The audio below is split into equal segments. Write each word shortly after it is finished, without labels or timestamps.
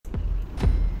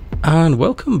And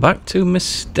welcome back to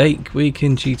Mistake Week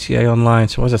in GTA Online.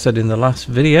 So as I said in the last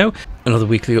video, another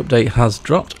weekly update has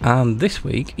dropped, and this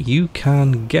week you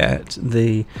can get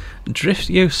the Drift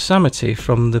Yosemite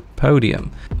from the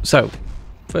Podium. So,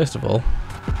 first of all,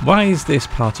 why is this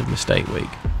part of Mistake Week?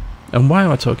 And why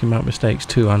am I talking about mistakes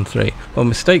 2 and 3? Well,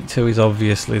 mistake 2 is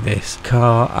obviously this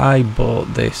car. I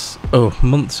bought this,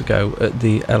 months ago at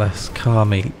the LS car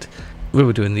meet. We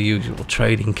were doing the usual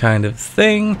trading kind of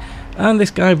thing, and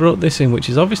this guy brought this in, which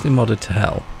is obviously modded to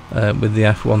hell, with the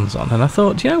F1s on. And I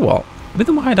thought, do you know what? With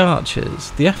the wide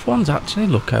arches, the F1s actually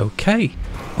look okay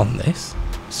on this.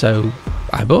 So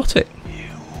I bought it. You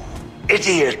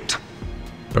idiot!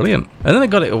 Brilliant. And then I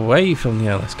got it away from the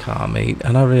LS car meet,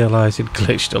 and I realised it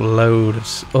glitched a load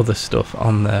of other stuff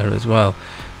on there as well,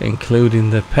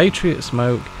 including the Patriot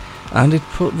smoke, and it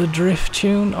put the drift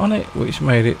tune on it, which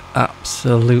made it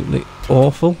absolutely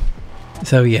awful.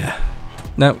 So yeah.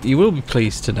 Now, you will be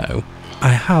pleased to know I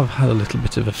have had a little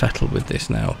bit of a fettle with this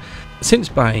now since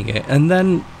buying it, and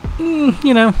then,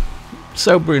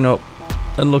 sobering up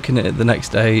and looking at it the next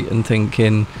day and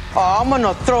thinking, Oh, I'm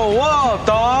gonna throw up,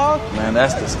 dog! Man,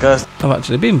 that's disgusting. I've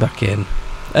actually been back in,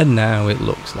 and now it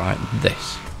looks like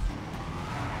this.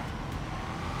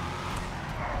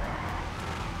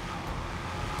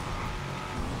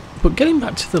 But getting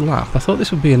back to the lap, I thought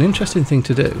this would be an interesting thing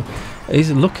to do,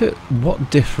 is look at what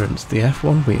difference the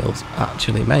F1 wheels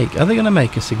actually make. Are they going to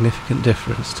make a significant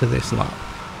difference to this lap?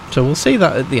 So we'll see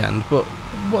that at the end, but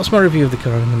what's my review of the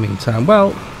car in the meantime?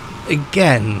 Well,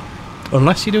 again,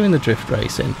 unless you're doing the drift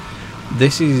racing,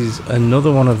 this is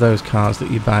another one of those cars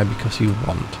that you buy because you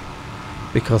want.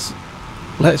 Because,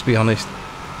 let's be honest,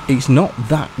 it's not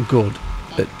that good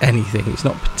at anything. It's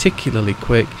not particularly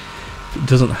quick. It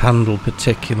doesn't handle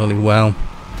particularly well.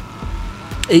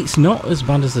 It's not as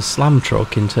bad as the Slam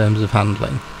truck in terms of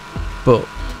handling, but,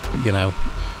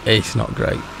 it's not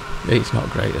great. It's not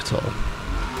great at all.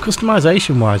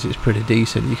 Customization wise, it's pretty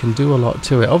decent. You can do a lot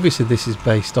to it. Obviously this is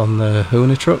based on the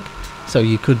Hoona truck, so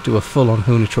you could do a full-on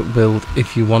Hoona truck build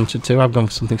if you wanted to. I've gone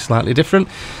for something slightly different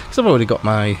because I've already got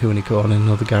my Hoonicorn in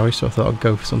another garage, so I thought I'd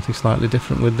go for something slightly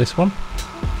different with this one.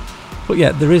 But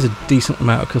yeah, there is a decent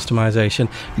amount of customization,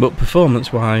 but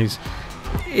performance wise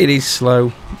it is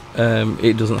slow.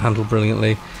 It doesn't handle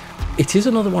brilliantly. It is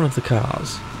another one of the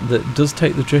cars that does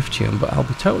take the drift tune, but I'll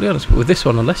be totally honest with this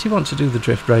one, unless you want to do the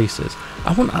drift races,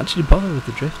 I wouldn't actually bother with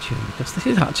the drift tune, because this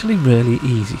is actually really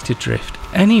easy to drift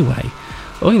anyway.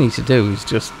 All you need to do is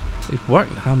just whack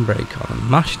the handbrake on and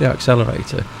mash the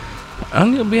accelerator,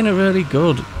 and you'll be in a really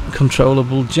good,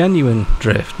 controllable, genuine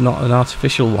drift, not an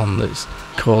artificial one that's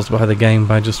caused by the game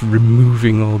by just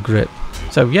removing all grip.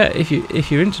 So yeah, if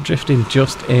you're into drifting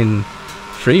just in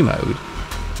free mode,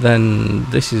 then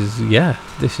this is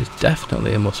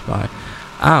definitely a must buy.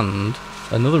 And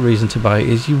another reason to buy it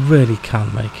is you really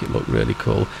can make it look really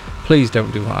cool. Please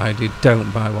don't do what I did.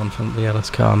 Don't buy one from the LS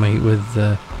car meet with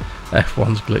the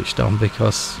F1s glitched on,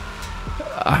 because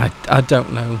I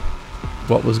don't know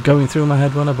what was going through my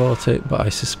head when I bought it, but I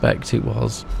suspect it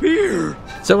was beer.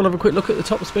 So we'll have a quick look at the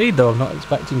top speed, though I'm not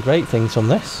expecting great things from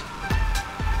this.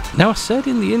 Now, I said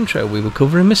in the intro we were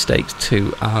covering mistakes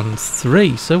 2 and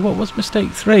 3, so what was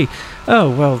mistake 3?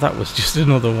 Oh, well, that was just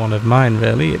another one of mine,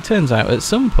 really. It turns out at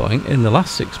some point in the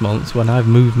last 6 months, when I've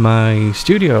moved my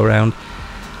studio around,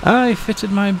 I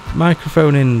fitted my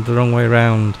microphone in the wrong way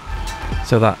around.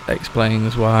 So that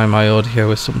explains why my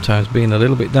audio is sometimes being a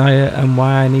little bit dire, and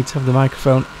why I need to have the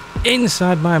microphone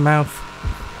inside my mouth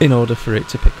in order for it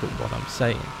to pick up what I'm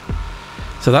saying.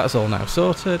 So that's all now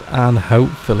sorted, and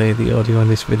hopefully the audio in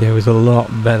this video is a lot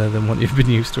better than what you've been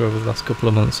used to over the last couple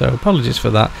of months, so apologies for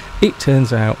that. It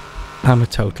turns out I'm a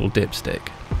total dipstick.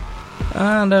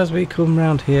 And as we come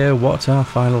round here, what's our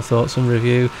final thoughts and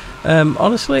review?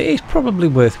 Honestly, it's probably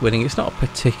worth winning. It's not a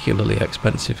particularly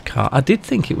expensive car. I did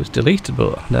think it was deleted,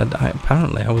 but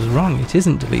apparently I was wrong. It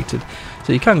isn't deleted,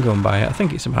 so you can go and buy it. I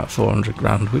think it's about 400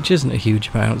 grand, which isn't a huge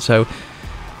amount, so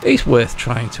it's worth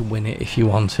trying to win it if you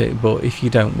want it. But if you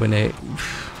don't win it,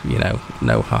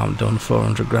 no harm done.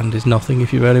 400 grand is nothing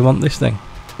if you really want this thing.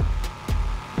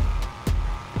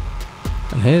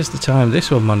 And here's the time this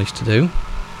one managed to do.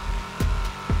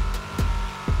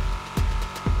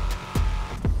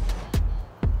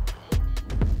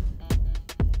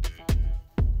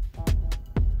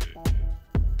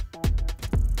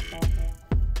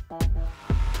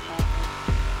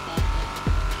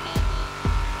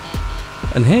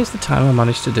 And here's the time I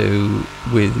managed to do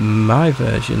with my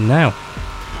version now.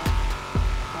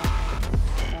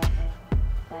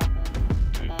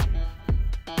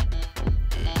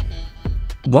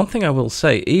 One thing I will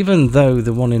say, even though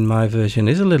the one in my version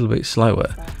is a little bit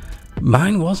slower,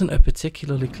 Mine wasn't a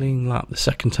particularly clean lap the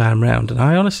second time round, and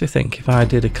I honestly think if I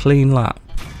did a clean lap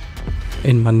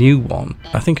in my new one,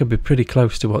 I think I'd be pretty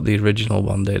close to what the original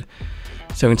one did.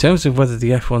 So in terms of whether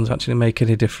the F1s actually make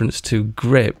any difference to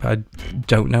grip, I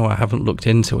don't know, I haven't looked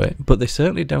into it, but they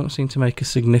certainly don't seem to make a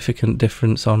significant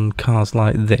difference on cars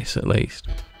like this at least.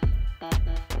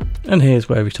 And here's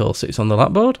where it all sits on the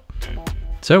lap board.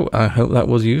 So I hope that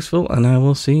was useful, and I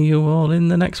will see you all in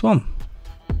the next one.